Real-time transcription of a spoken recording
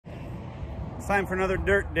It's time for another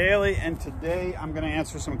Dirt Daily, and today I'm going to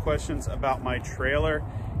answer some questions about my trailer.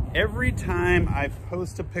 Every time I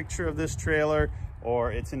post a picture of this trailer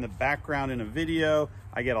or it's in the background in a video,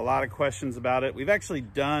 I get a lot of questions about it. We've actually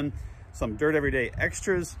done some Dirt Everyday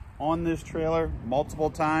extras on this trailer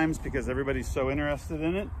multiple times because everybody's so interested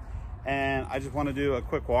in it. And I just want to do a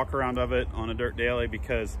quick walk around of it on a Dirt Daily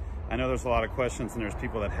because I know there's a lot of questions and there's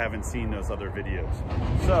people that haven't seen those other videos.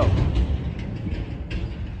 So,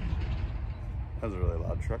 that was a really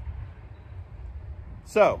loud truck.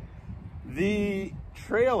 So, the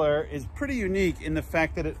trailer is pretty unique in the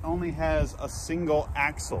fact that it only has a single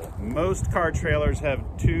axle. Most car trailers have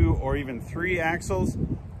 2 or even 3 axles.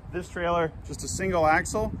 This trailer, just a single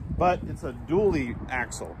axle, but it's a dually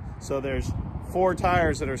axle. So there's 4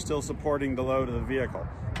 tires that are still supporting the load of the vehicle.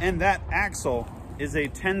 And that axle is a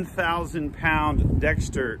 10,000 pound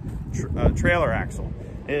Dexter trailer axle.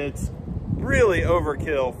 It's really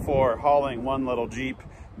overkill for hauling one little Jeep,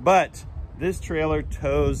 but this trailer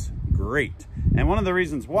tows great. And one of the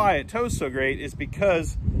reasons why it tows so great is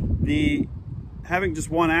because having just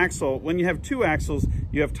one axle, when you have 2 axles,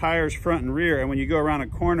 you have tires front and rear, and when you go around a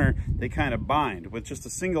corner, they kind of bind. With just a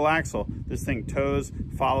single axle, this thing tows,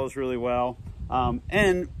 follows really well.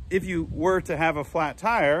 And if you were to have a flat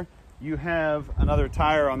tire, you have another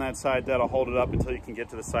tire on that side that'll hold it up until you can get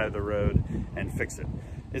to the side of the road and fix it.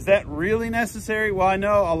 Is that really necessary? Well, I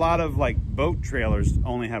know a lot of like boat trailers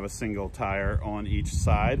only have a single tire on each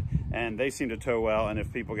side and they seem to tow well, and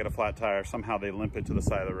if people get a flat tire, somehow they limp it to the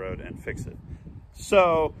side of the road and fix it.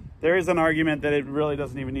 So there is an argument that it really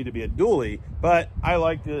doesn't even need to be a dually, but I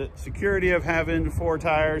like the security of having 4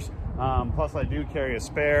 tires. Plus I do carry a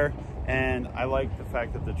spare, and I like the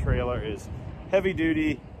fact that the trailer is heavy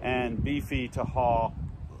duty and beefy to haul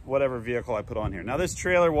whatever vehicle I put on here. Now this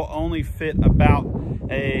trailer will only fit about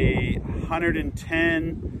a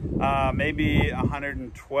 110, maybe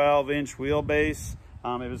 112 inch wheelbase.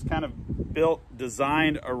 It was kind of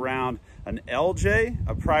designed around an LJ.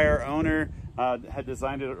 A prior owner had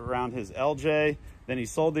designed it around his LJ. Then he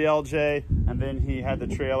sold the LJ, and then he had the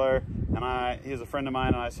trailer, and he was a friend of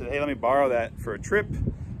mine, and I said, hey, let me borrow that for a trip.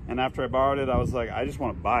 And after I borrowed it, I was like, I just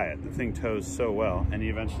want to buy it. The thing tows so well, and he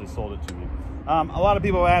eventually sold it to me. A lot of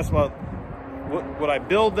people ask, well, would I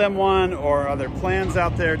build them one, or are there plans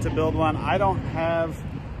out there to build one? I don't have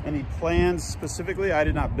any plans specifically. I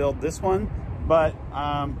did not build this one, but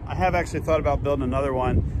I have actually thought about building another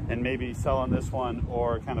one and maybe selling this one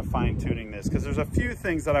or kind of fine tuning this, because there's a few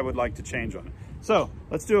things that I would like to change on it. So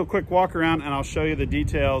let's do a quick walk around and I'll show you the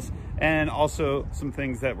details and also some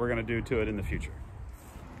things that we're going to do to it in the future.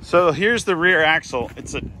 So here's the rear axle.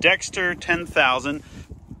 It's a Dexter 10,000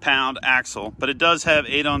 pound axle, but it does have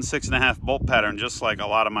 8 on 6.5 bolt pattern, just like a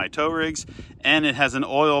lot of my tow rigs, and it has an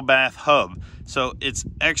oil bath hub. So it's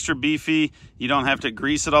extra beefy. You don't have to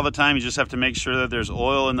grease it all the time. You just have to make sure that there's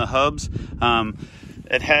oil in the hubs.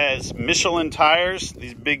 It has Michelin tires,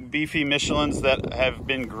 these big beefy Michelins that have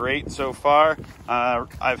been great so far.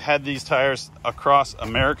 I've had these tires across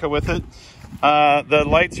America with it. The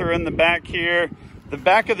lights are in the back here. The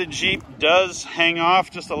back of the Jeep does hang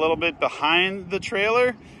off just a little bit behind the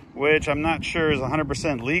trailer, which I'm not sure is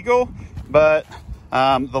 100% legal, but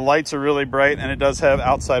the lights are really bright, and it does have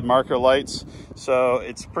outside marker lights, so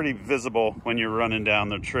it's pretty visible when you're running down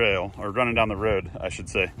the trail, or running down the road, I should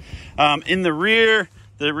say. In the rear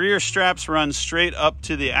straps run straight up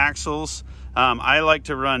to the axles. I like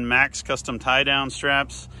to run Max custom tie-down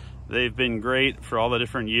straps. They've been great for all the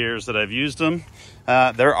different years that I've used them.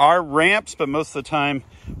 There are ramps, but most of the time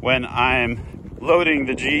when I'm loading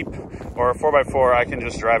the Jeep or a 4x4, I can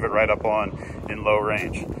just drive it right up on in low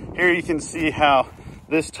range. Here you can see how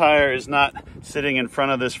this tire is not sitting in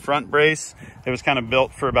front of this front brace. It was kind of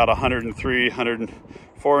built for about 103,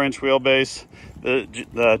 104 inch wheelbase.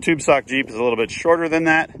 The tube stock Jeep is a little bit shorter than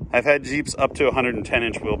that. I've had Jeeps up to 110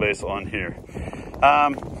 inch wheelbase on here.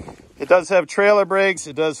 It does have trailer brakes.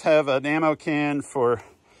 It does have an ammo can for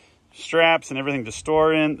straps and everything to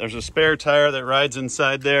store in. There's a spare tire that rides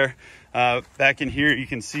inside there. Back in here, you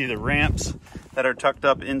can see the ramps that are tucked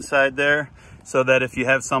up inside there, so that if you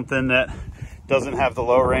have something that doesn't have the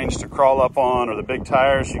low range to crawl up on, or the big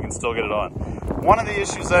tires, you can still get it on. One of the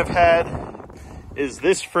issues I've had is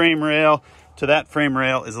this frame rail to that frame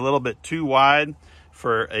rail is a little bit too wide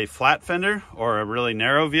for a flat fender or a really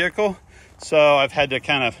narrow vehicle. So I've had to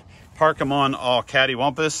kind of park them on all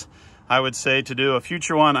cattywampus. I would say to do a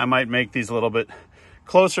future one, I might make these a little bit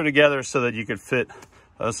closer together so that you could fit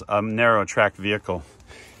a narrow track vehicle.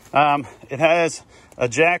 It has a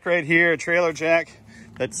jack right here, a trailer jack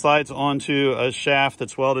that slides onto a shaft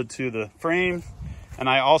that's welded to the frame. And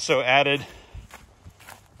I also added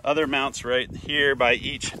other mounts right here by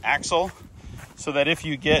each axle, so that if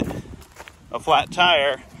you get a flat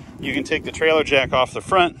tire, you can take the trailer jack off the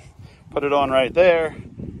front, put it on right there,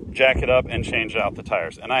 jack it up, and change out the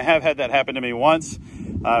tires. And I have had that happen to me once.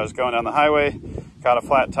 I was going down the highway, got a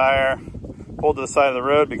flat tire, pulled to the side of the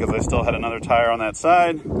road because I still had another tire on that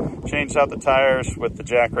side, changed out the tires with the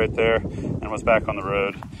jack right there, and was back on the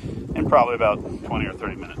road in probably about 20 or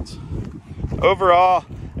 30 minutes. Overall,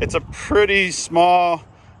 it's a pretty small,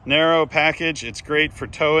 narrow package. It's great for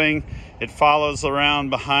towing. It follows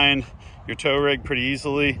around behind your tow rig pretty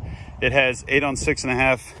easily. It has 8 on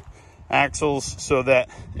 6.5 axles, so that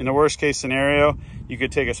in the worst case scenario, you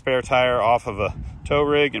could take a spare tire off of a tow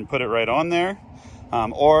rig and put it right on there,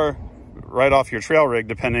 or right off your trail rig,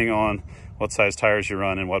 depending on what size tires you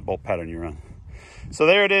run and what bolt pattern you run. So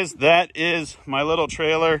there it is. That is my little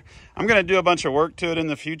trailer. I'm going to do a bunch of work to it in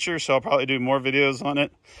the future, so I'll probably do more videos on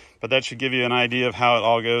it, but that should give you an idea of how it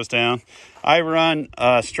all goes down. I run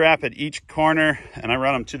a strap at each corner, and I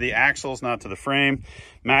run them to the axles, not to the frame.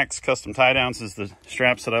 Max Custom Tie Downs is the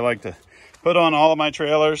straps that I like to put on all of my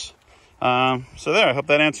trailers. So there, I hope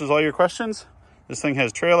that answers all your questions. This thing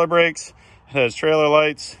has trailer brakes, it has trailer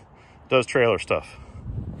lights, does trailer stuff.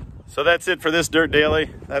 So that's it for this Dirt Daily.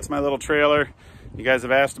 That's my little trailer. You guys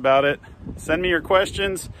have asked about it. Send me your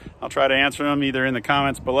questions. I'll try to answer them either in the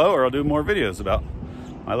comments below, or I'll do more videos about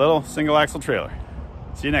my little single axle trailer.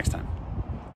 See you next time.